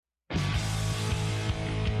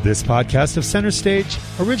This podcast of Center Stage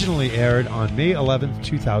originally aired on May 11th,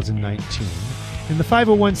 2019 in the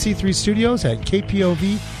 501c3 studios at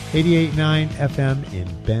KPOV 88.9 FM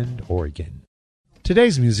in Bend, Oregon.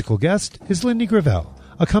 Today's musical guest is Lindy Gravel,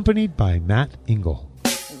 accompanied by Matt Ingle.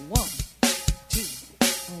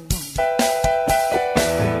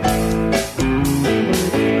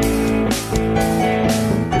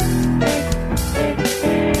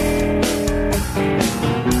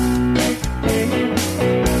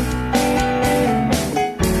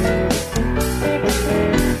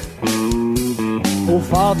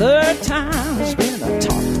 Father Time's been a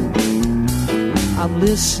talking. I'm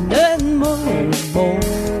listening more and more.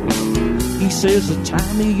 He says the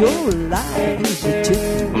time of your life is a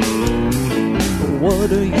tick.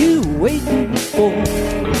 What are you waiting for?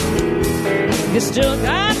 You still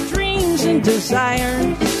got dreams and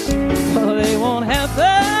desires, but they won't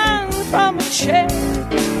happen from a chair.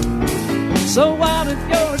 So what if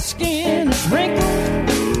your skin is wrinkled?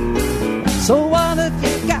 So what if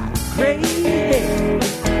you got gray hair?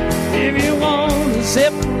 If you want to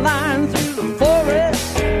zip line through the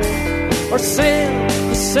forest or sail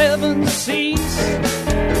the 7 seas,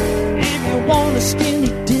 if you want a skinny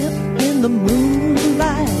dip in the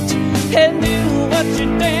moonlight and do what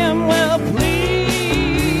you damn well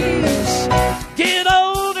please, get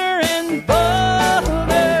older and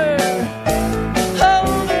bolder,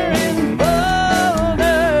 older and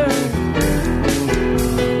bolder.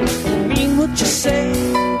 Mean what you say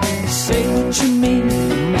what you mean.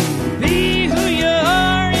 Be who you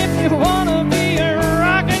are if you want to be a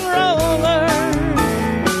rock and roller.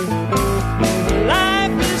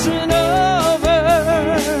 Life isn't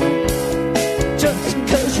over just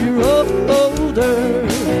because you're older.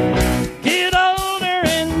 Get older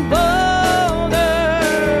and bolder.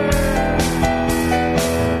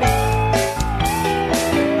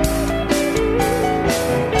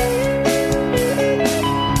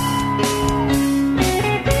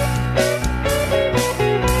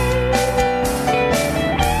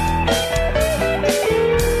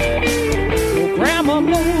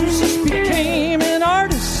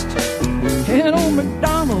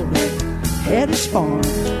 At his farm,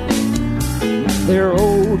 their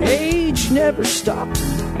old age never stopped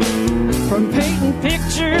from painting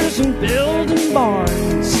pictures and building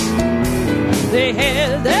barns. They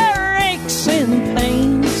had their aches and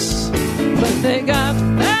pains, but they got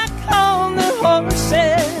back on their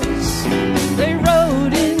horses. They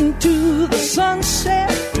rode into the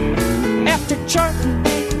sunset after charting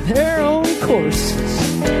their own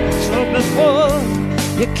courses. So before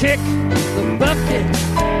you kick the bucket,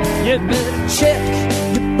 you better check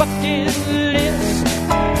your bucket list.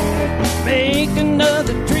 Make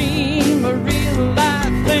another dream a real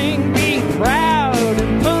life thing. Be proud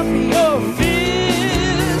and pump your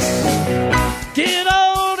fist. Get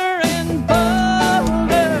older and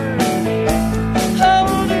bolder,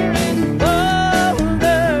 older and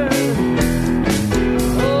bolder.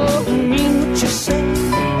 Oh, mean what you say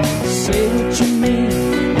what you mean.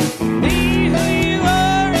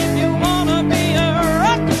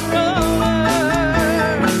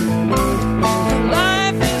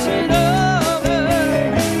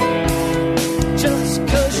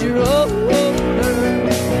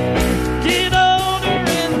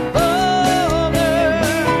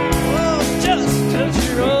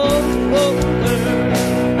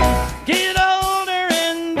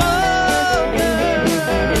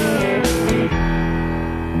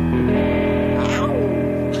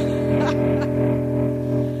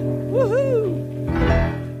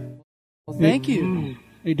 Thank you.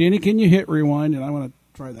 Hey, Danny, can you hit rewind? And I want to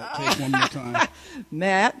try that take one more time.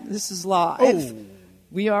 Matt, this is live. Oh.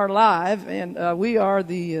 We are live, and we're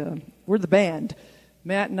the band.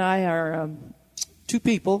 Matt and I are 2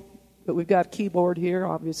 people, but we've got a keyboard here,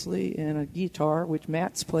 obviously, and a guitar, which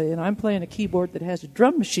Matt's playing. I'm playing a keyboard that has a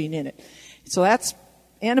drum machine in it. So and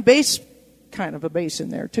a bass, kind of a bass in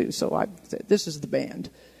there, too. So this is the band.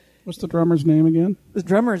 What's the drummer's name again? The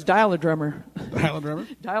drummer is Dial-A-Drummer. Dial-A-Drummer?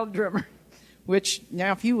 Dial-A-Drummer. Which,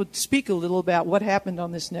 now, if you would speak a little about what happened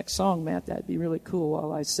on this next song, Matt, that'd be really cool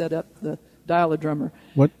while I set up the Dial-A-Drummer.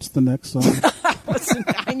 What's the next song?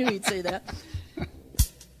 I knew he'd say that.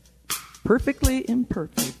 Perfectly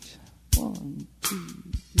Imperfect. 1, 2,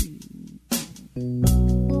 3.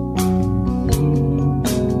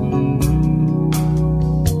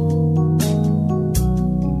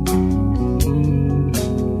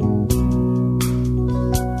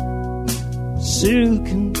 Sue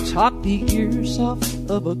can talk the ears off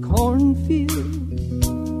of a cornfield.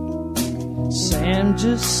 Sam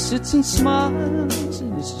just sits and smiles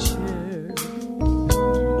in his chair.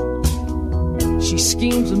 She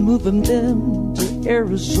schemes of moving them to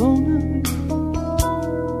Arizona.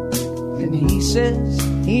 And he says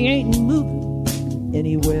he ain't moving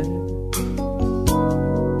anywhere.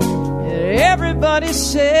 And everybody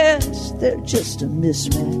says they're just a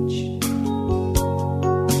mismatch.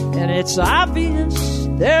 And it's obvious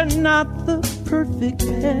they're not the perfect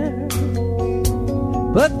pair.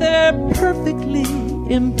 But they're perfectly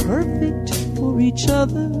imperfect for each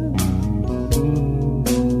other.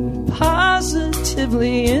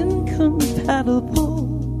 Positively incompatible.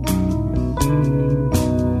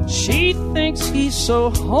 She thinks he's so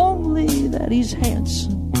homely that he's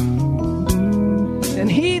handsome.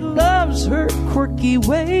 And he loves her quirky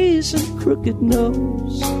ways and crooked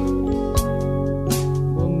nose.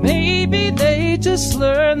 Well, maybe they just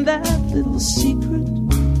learned that little secret,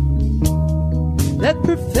 that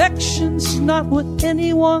perfection's not what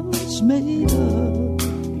anyone's made of.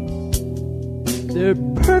 They're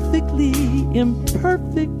perfectly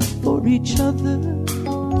imperfect for each other.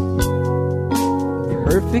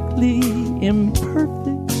 Perfectly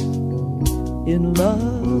imperfect in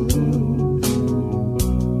love.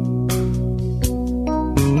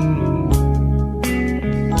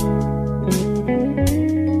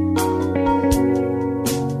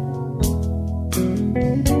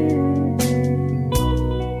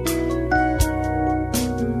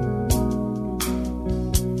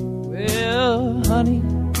 Well, honey,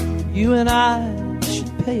 you and I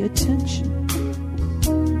should pay attention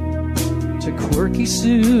to quirky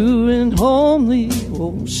Sue and homely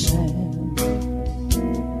old Sam.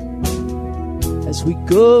 As we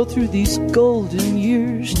go through these golden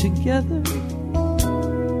years together,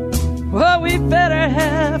 well, we better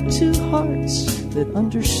have two hearts that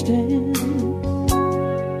understand.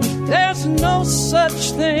 There's no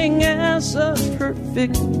such thing as a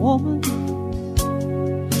perfect woman,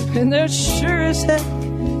 and there sure as heck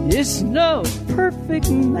is no perfect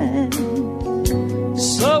man.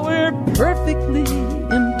 So we're perfectly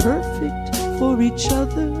imperfect for each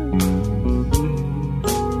other.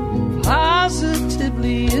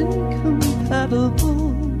 Positively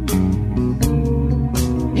incompatible.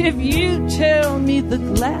 If you tell me the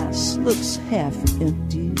glass looks half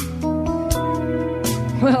empty,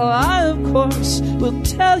 well, I of course will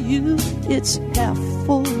tell you it's half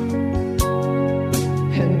full.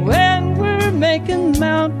 And when we're making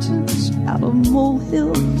mountains out of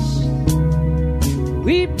molehills,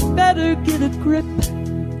 we better get a grip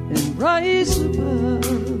and rise above.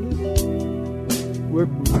 We're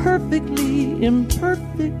perfectly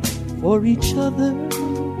imperfect for each other.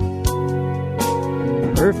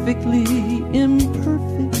 Perfectly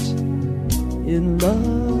imperfect in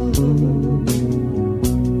love.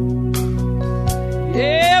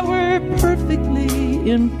 Yeah, we're perfectly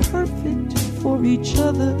imperfect for each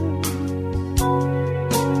other.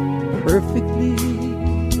 Perfectly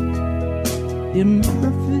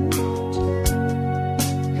imperfect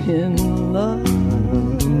in love.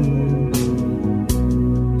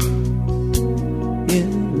 In love.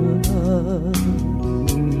 In love.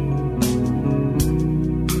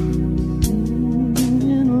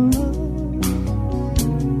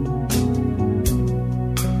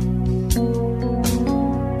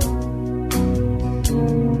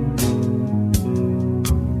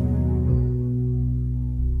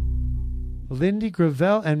 Lindy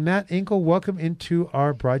Gravel and Matt Inkle, welcome into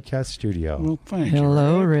our broadcast studio. Well, thank you.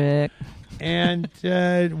 Hello, Rick. And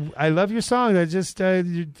I love your songs. I just,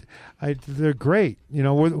 they're great. You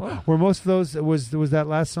know, were most of those, was that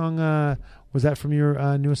last song, was that from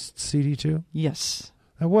your newest CD too? Yes.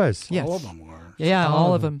 That was? Yes. All of them were. Yeah,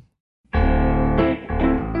 all of them.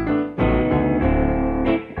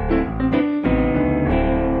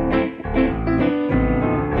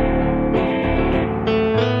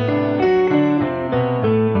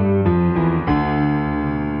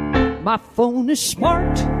 My phone is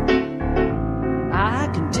smart, I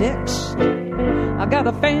can text. I got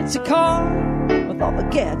a fancy car with all the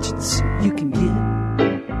gadgets you can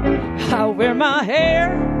get. I wear my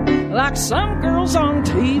hair like some girls on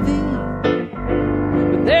TV,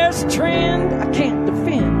 but there's a trend I can't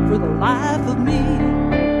defend for the life of me.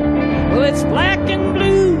 Well, it's black and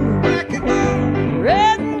blue,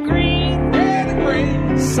 red and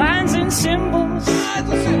green, signs and symbols.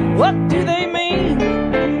 What do they mean?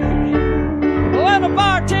 When a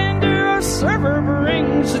bartender or server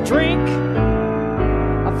brings a drink,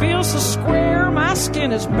 I feel so square, my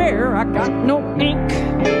skin is bare, I got no ink.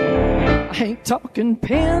 I ain't talking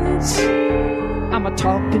pens, I'm a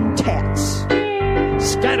talking tats,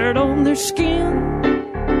 scattered on their skin,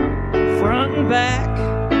 front and back,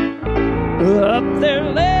 up their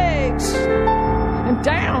legs and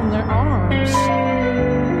down their arms.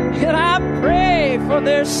 And I pray for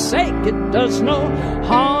their sake it does no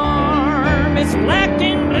harm. It's black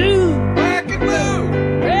and blue, Black and blue,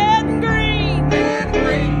 red and green, red and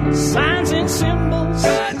green, signs and symbols.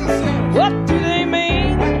 signs and symbols. What do they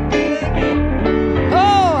mean?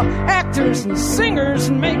 Oh, actors and singers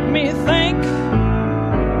make me think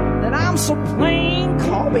that I'm so plain.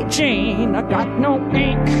 Call me Jane, I got no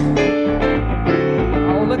ink.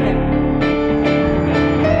 Oh, look at that.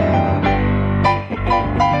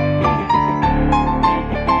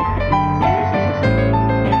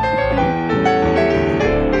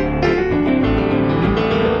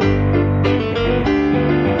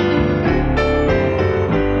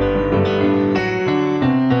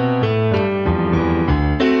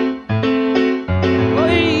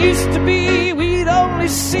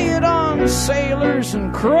 See it on sailors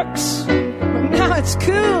and crooks, but now it's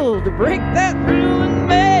cool to break that rule and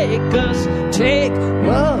make us take a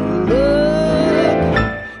look.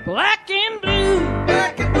 Black and blue,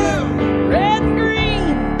 Black and blue, red and green,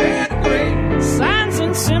 red and green, signs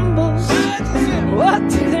and symbols. signs and symbols. What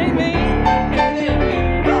do they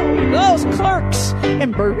mean? Oh, those clerks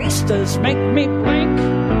and baristas make me blink.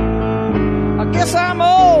 I guess I'm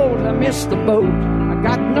old, I missed the boat, I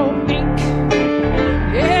got no ink.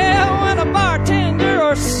 Yeah, when a bartender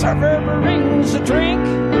or server brings a drink,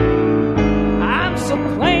 I'm so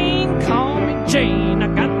plain, call me Jane, I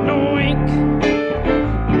got no ink.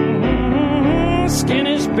 Skin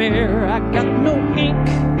is bare, I got no ink.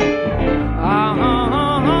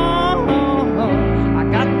 I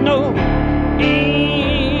got no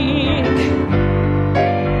ink.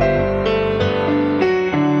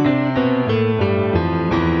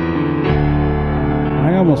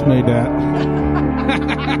 I almost made that.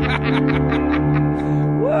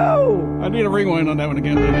 Whoa! I need a rewind on that one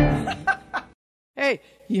again, Vinny. Hey,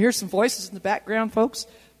 you hear some voices in the background, folks?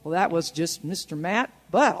 Well, that was just Mr. Matt,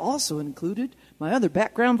 but also included my other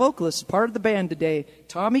background vocalist, part of the band today,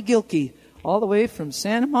 Tommy Gilkey, all the way from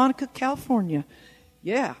Santa Monica, California.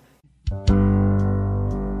 Yeah.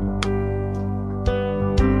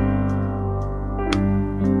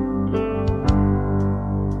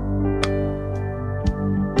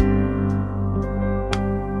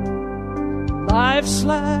 Life's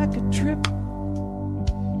like a trip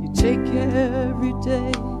you take every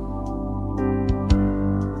day,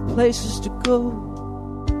 places to go,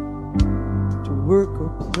 to work or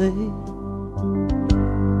play,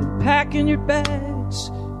 and packing your bags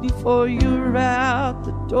before you're out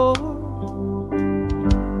the door.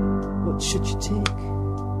 What should you take?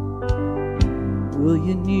 Will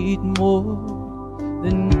you need more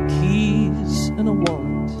than keys and a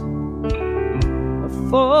wallet, a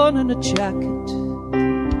phone and a jacket?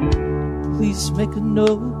 Please make a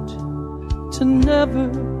note to never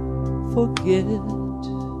forget.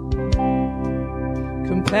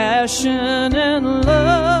 Compassion and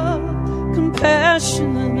love,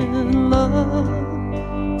 compassion and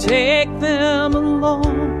love. Take them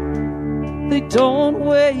along, they don't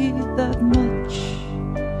weigh that much.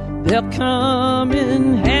 They'll come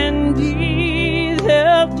in handy,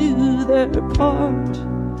 they'll do their part.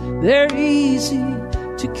 They're easy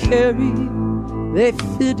to carry, they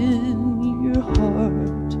fit in your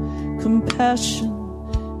heart. Compassion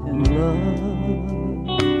and love,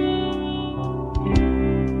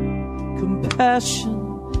 compassion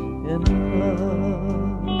and love.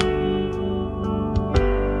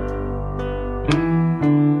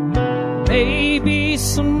 Maybe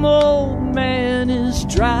some old man is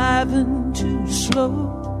driving too slow.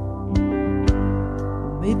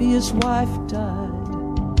 Maybe his wife died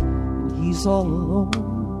and he's all alone.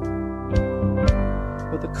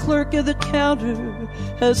 But the clerk at the counter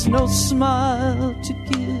has no smile to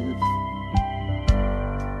give.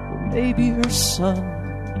 Or maybe her son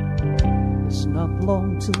has not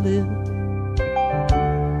long to live.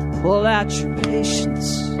 Pull out your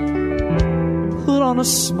patience, put on a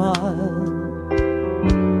smile.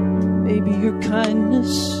 Maybe your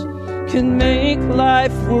kindness can make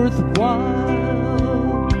life worthwhile.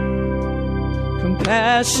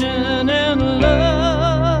 Compassion and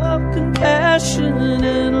love, compassion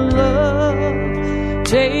and love.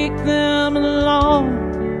 Take them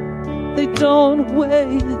along, they don't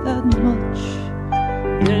weigh that much.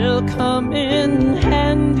 They'll come in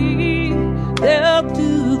handy, they'll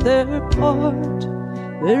do their part.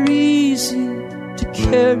 They're easy to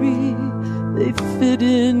carry, they fit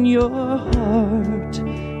in your heart.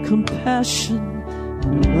 Compassion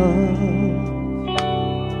and love,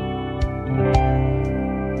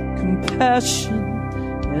 compassion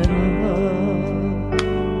and love.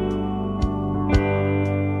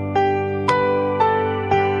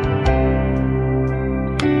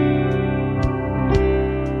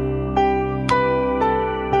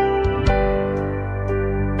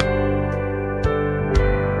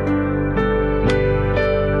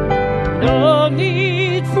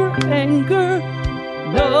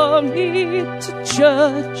 to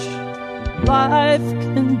judge. Life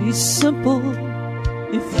can be simple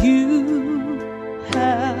if you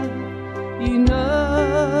have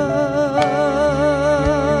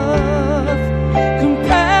enough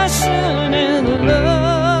compassion and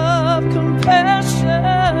love, compassion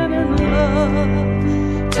and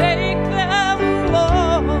love. Take them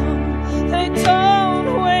along, they don't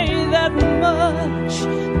weigh that much.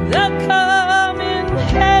 They'll come in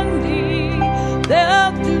handy,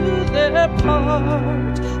 they'll do their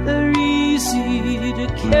part. They're easy to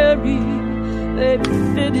carry, they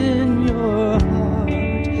fit in your heart.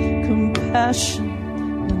 Compassion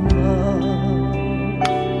and love,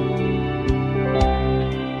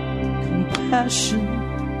 compassion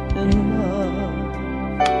and love,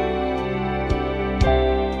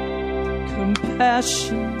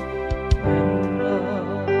 compassion and love.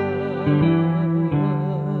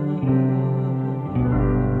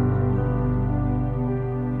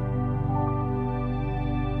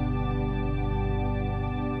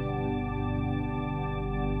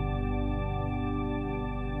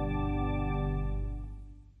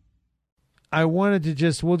 I wanted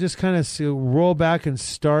to we'll just kind of roll back and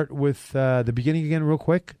start with the beginning again real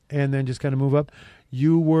quick and then just kind of move up.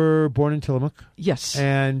 You were born in Tillamook. Yes.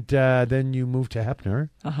 And then you moved to Heppner,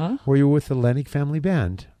 Uh-huh. where you were with the Lennick Family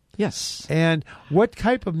Band. Yes. And what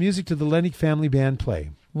type of music did the Lennick Family Band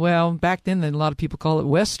play? Well, back then, a lot of people call it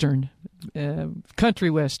Western, country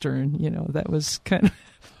Western. That was kind of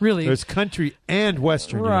really... There's country and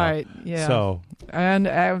Western. Right, yeah. So... And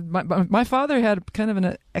my father had kind of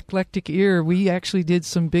an eclectic ear. We actually did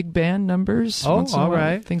some big band numbers. Oh, once in a all while.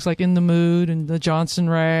 right. Things like In the Mood and the Johnson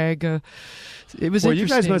Rag. It was well, interesting. you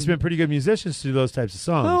guys must have been pretty good musicians to do those types of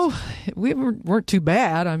songs. Oh, we weren't too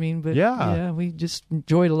bad. I mean, but Yeah. we just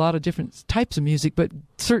enjoyed a lot of different types of music. But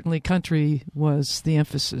certainly country was the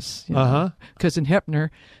emphasis. Uh-huh. Because in Heppner,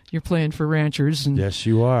 you're playing for ranchers and Yes,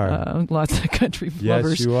 you are. lots of country Yes,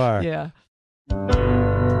 lovers. you are. Yeah.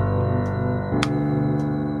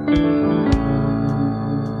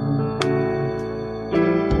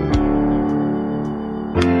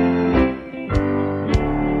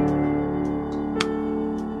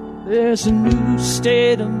 There's a new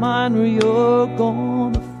state of mind where you're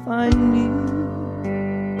gonna find me.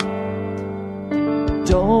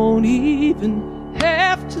 Don't even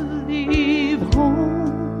have to leave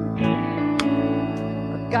home.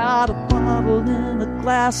 I got a bottle and a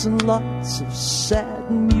glass and lots of sad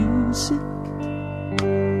music.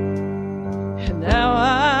 And now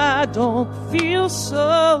I don't feel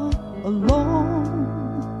so alone.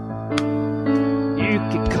 You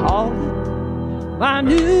could call it my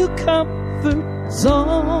new comfort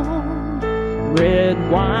zone, red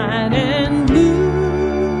wine and blue.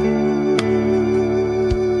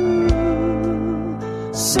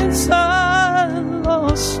 Since I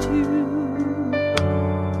lost you,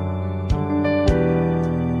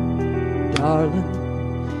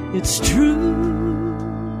 darling, it's true.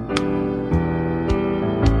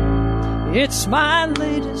 It's my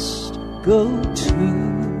latest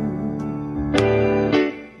go-to.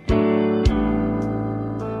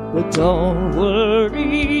 But don't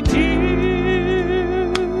worry,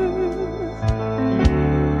 dear,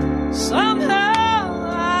 somehow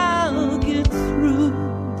I'll get through.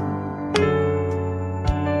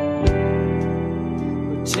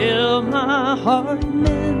 But till my heart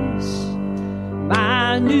mends,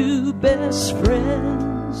 my new best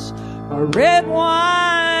friends are red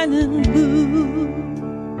wine and blue.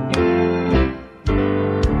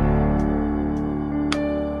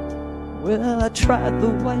 Well, I tried the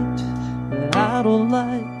white, but I don't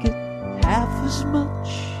like it half as much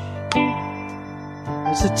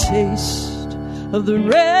as a taste of the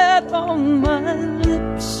red on my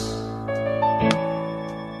lips.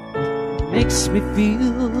 Makes me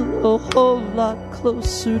feel a whole lot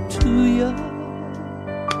closer to you.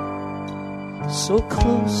 So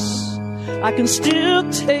close, I can still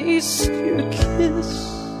taste your kiss.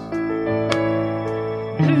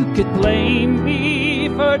 Who could blame me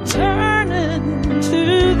for turning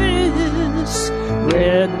to this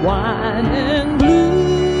red wine and blue?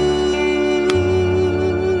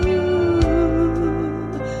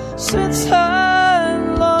 Since I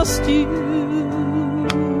lost you,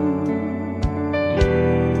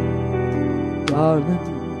 darling,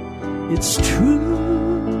 it's true.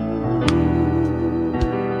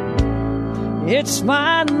 It's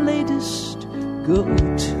my latest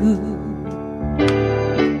go-to.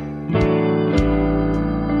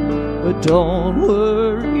 But don't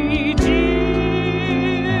worry,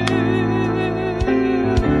 dear,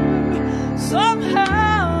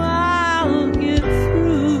 somehow I'll get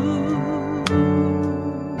through.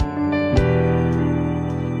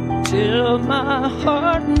 Till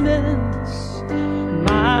heart mends,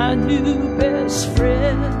 my new best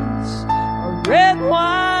friends are red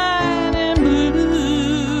wine and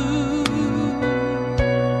blue.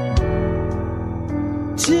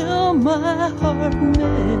 Till my heart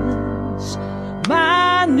mends,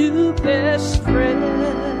 my new best friends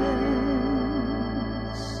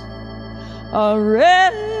are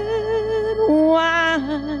red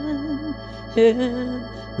wine and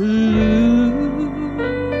blue.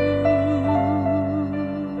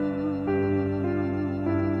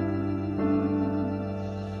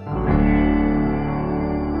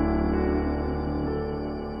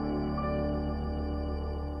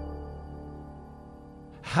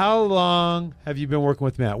 How long have you been working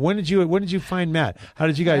with Matt? When did you find Matt? How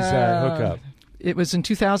did you guys hook up? It was in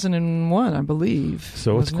 2001, I believe.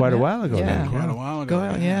 So it's Wasn't quite it, a Matt? while ago. Yeah. Then. Quite a while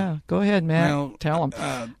ago. Go ahead, Matt. Well, Tell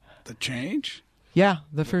him. The Change? Yeah,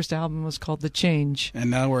 the first album was called The Change. And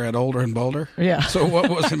now we're at Older and Bolder? Yeah. So what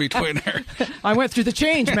was in between there? I went through the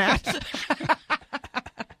change, Matt.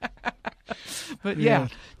 But yeah,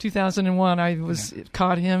 2001, I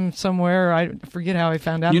caught him somewhere. I forget how I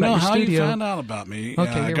found out You about know your how studio. you found out about me? Okay,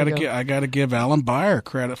 I here gotta we go. I got to give Alan Byer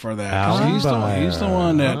credit for that. 'cause Alan he's the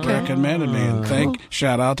one that Okay. recommended me. And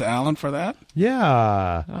shout out to Alan for that.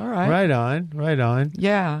 Yeah. All right. Right on.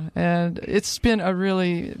 Yeah, and it's been a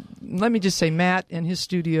really, let me just say, Matt and his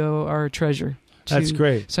studio are a treasure. To That's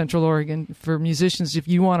great. Central Oregon for musicians. If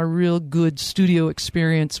you want a real good studio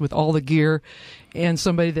experience with all the gear and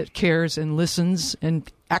somebody that cares and listens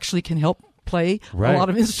and actually can help play Right. a lot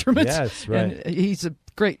of instruments. Yes, right. And he's a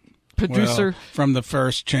great producer. Well, from the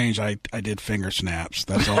first Change, I did finger snaps.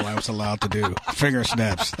 That's all I was allowed to do. Finger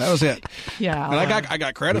snaps. That was it. Yeah. And I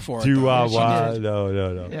got credit for it. Do though. wah.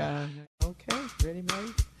 No. Yeah. Okay. Ready, Mary?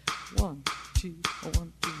 1, 2,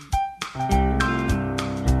 1, 2.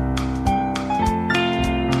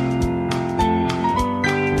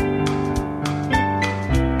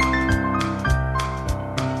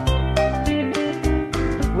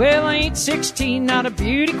 Well, I ain't 16, not a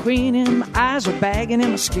beauty queen, and my eyes are bagging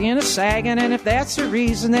and my skin is sagging. And if that's the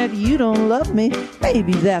reason that you don't love me,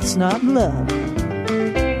 maybe that's not love.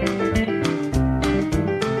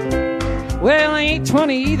 Well, I ain't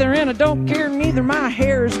 20 either, and I don't care neither. My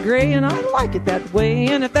hair is gray, and I like it that way.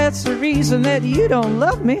 And if that's the reason that you don't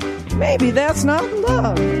love me, maybe that's not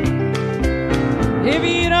love. If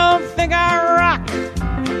you don't think I rock,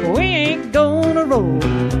 we ain't gonna roll.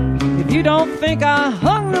 If you don't think I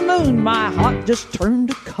hung the moon, my heart just turned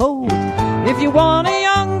to cold. If you want a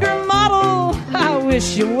younger model, I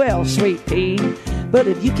wish you well, sweet pea. But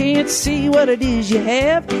if you can't see what it is you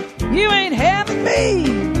have, you ain't having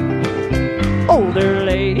me. Older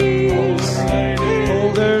ladies,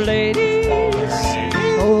 older ladies,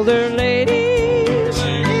 older ladies,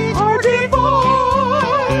 are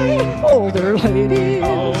divine. Older ladies,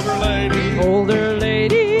 older ladies, older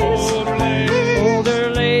ladies,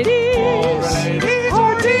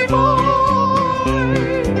 are divine.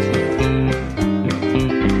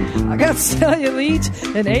 I got cellulite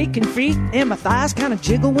and aching feet, and my thighs kind of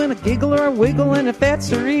jiggle when I giggle or I wiggle. And if that's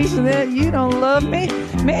the reason that you don't love me,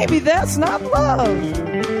 maybe that's not love.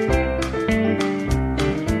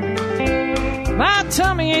 My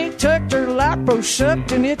tummy ain't tucked or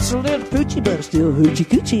liposucked, and it's a little poochy, but it's still hoochie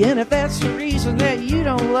coochie. And if that's the reason that you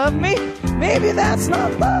don't love me, maybe that's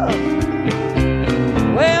not love.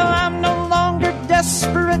 Well, I'm no longer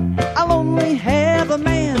desperate, I'll only have a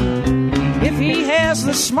man if he has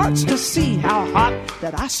the smarts to see how hot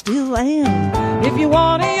that I still am. If you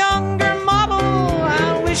want a younger model,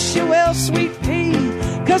 I wish you well, sweet pea.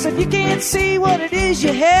 'Cause if you can't see what it is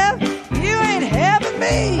you have, you ain't having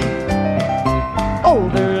me.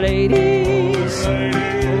 Older ladies,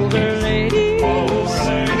 older ladies,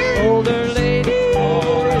 older ladies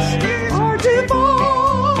are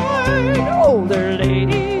divine. Older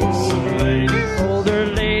ladies, older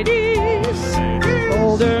ladies,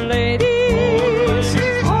 older ladies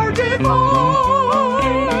are divine.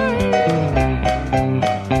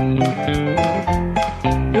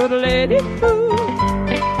 You're the lady who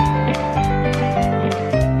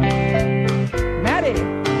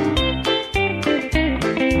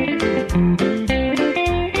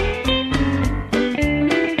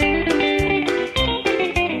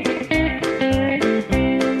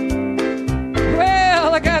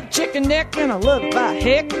and I look by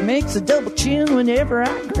heck, it makes a double chin whenever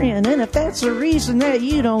I grin. And if that's the reason that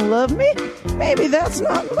you don't love me, maybe that's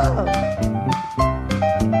not love.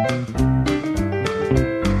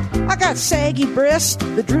 I got saggy breasts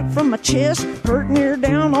that droop from my chest, hurting here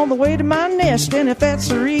down all the way to my nest. And if that's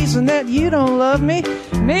the reason that you don't love me,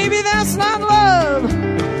 maybe that's not love.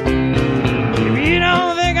 If you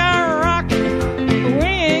don't think I rock,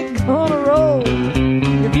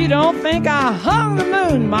 don't think I hung the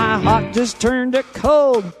moon. My heart just turned to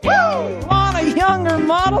cold. Woo! Want a younger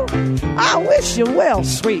model? I wish you well,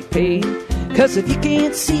 sweet pea. 'Cause if you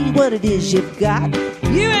can't see what it is you've got,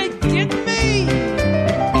 you ain't getting me.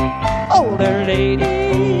 Older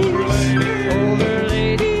ladies, older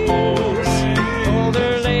ladies,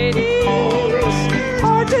 older ladies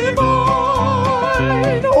are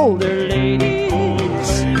divine. Older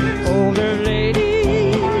ladies, older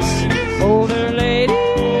ladies, older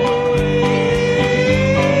ladies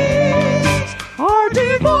are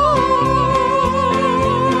divine.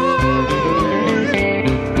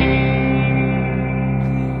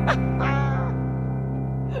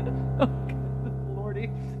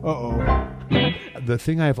 Uh-oh. The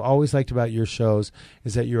thing I've always liked about your shows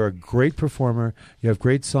is that you're a great performer, you have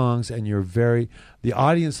great songs, and the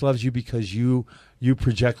audience loves you because you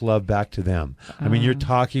project love back to them. I mean, you're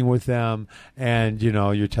talking with them, and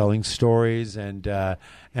you're telling stories, and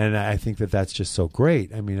I think that's just so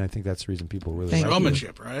great. I mean, I think that's the reason people really like you.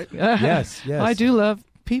 Showmanship, right? Yes. I do love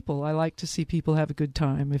people. I like to see people have a good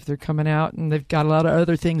time if they're coming out, and they've got a lot of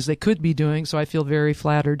other things they could be doing, so I feel very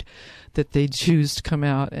flattered that they choose to come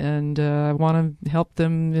out, and I want to help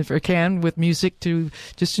them, if I can, with music to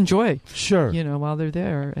just enjoy. Sure. While they're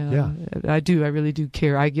there. Yeah. I really do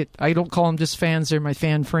care. I don't call them just fans, they're my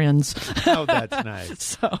fan friends. Oh, that's nice.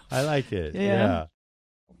 So, I like it. Yeah.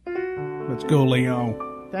 Let's go,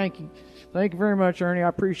 Leon. Thank you. Thank you very much, Ernie. I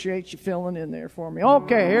appreciate you filling in there for me.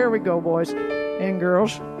 Okay, here we go, boys and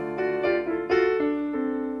girls.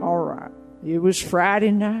 All right. It was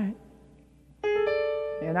Friday night,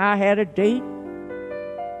 and I had a date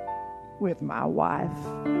with my wife.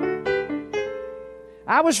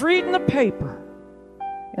 I was reading the paper,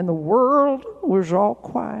 and the world was all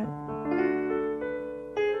quiet.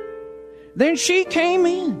 Then she came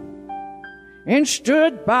in and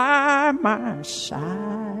stood by my side.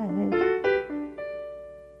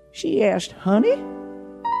 She asked, "Honey,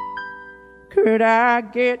 could I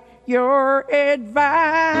get your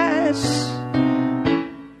advice?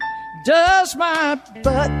 Does my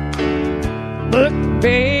butt look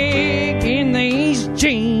big in these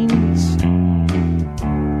jeans?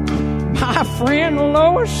 My friend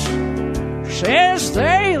Lois says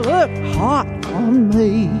they look hot on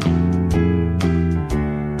me.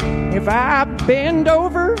 If I bend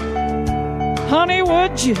over, honey,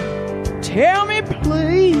 would you tell me,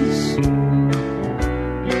 please?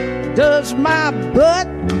 Does my butt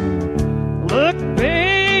look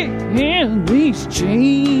big in these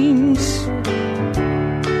jeans?"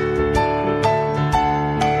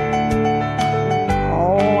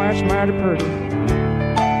 Oh, that's mighty pretty.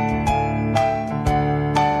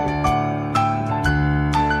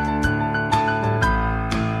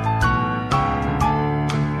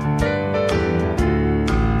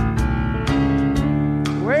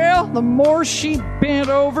 Well, the more she bent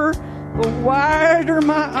over, the wider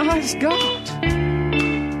my eyes got.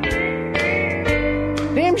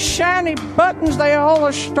 Them shiny buttons, they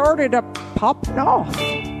all started a popping off.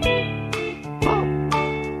 Pop.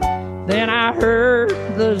 Then I heard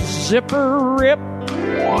the zipper rip.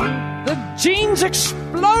 The jeans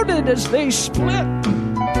exploded as they split.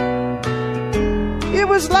 It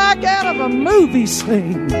was like out of a movie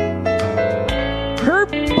scene. Her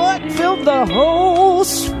butt filled the whole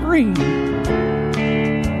screen.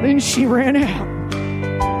 Then she ran out,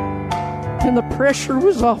 and the pressure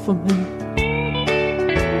was off of me.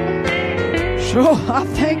 So I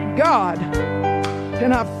thank God,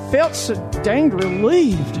 and I felt so dang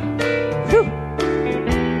relieved. Whew.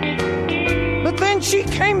 But then she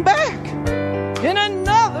came back in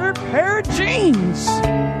another pair of jeans.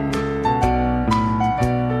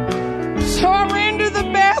 So I ran to the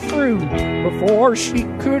bathroom before she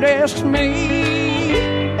could ask me,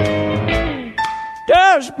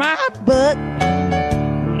 "Does my butt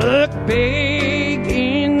look big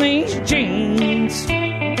in these jeans?"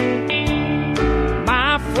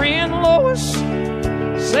 My friend Lois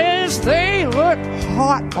says they look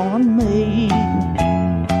hot on me.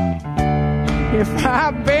 If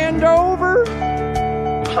I bend over,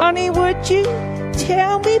 honey, would you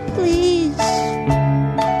tell me, please?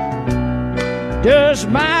 Does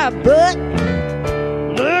my butt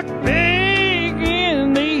look big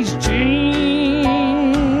in these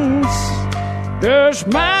jeans? Does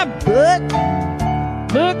my butt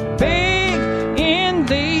look big in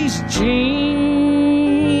these jeans?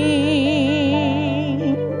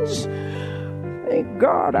 Thank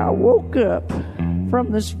God I woke up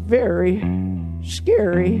from this very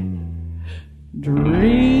scary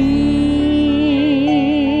dream.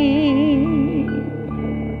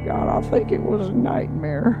 God, I think it was a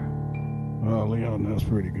nightmare. Well, Leon, that's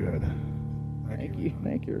pretty good.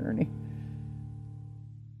 Thank you, Ernie.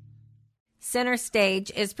 Center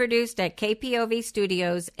Stage is produced at KPOV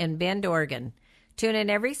Studios in Bend, Oregon. Tune in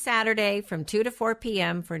every Saturday from 2 to 4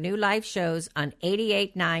 p.m. for new live shows on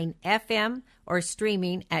 88.9 FM or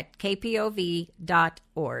streaming at kpov.org.